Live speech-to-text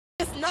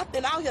There's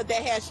nothing out here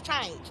that has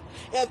changed.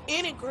 If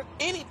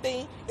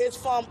anything,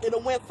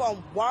 it went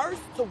from worse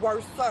to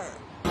worse.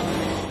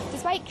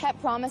 Despite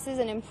kept promises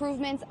and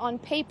improvements on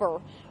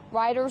paper,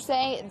 riders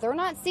say they're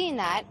not seeing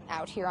that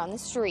out here on the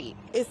street.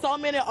 It's so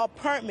many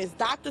apartments,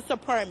 doctor's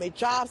appointments,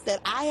 jobs that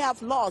I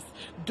have lost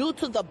due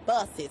to the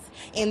buses.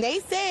 And they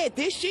said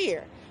this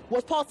year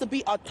was supposed to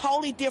be a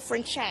totally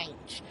different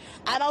change.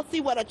 I don't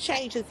see what a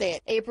change is at.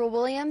 April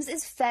Williams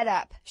is fed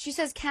up. She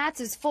says Katz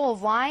is full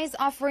of lies,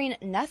 offering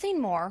nothing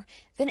more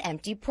than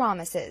empty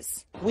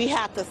promises. We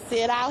have to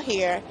sit out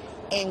here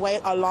and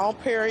wait a long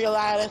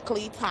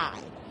periodically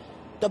time.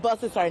 The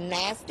buses are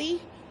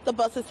nasty. The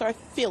buses are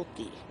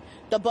filthy.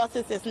 The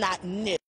buses is not new.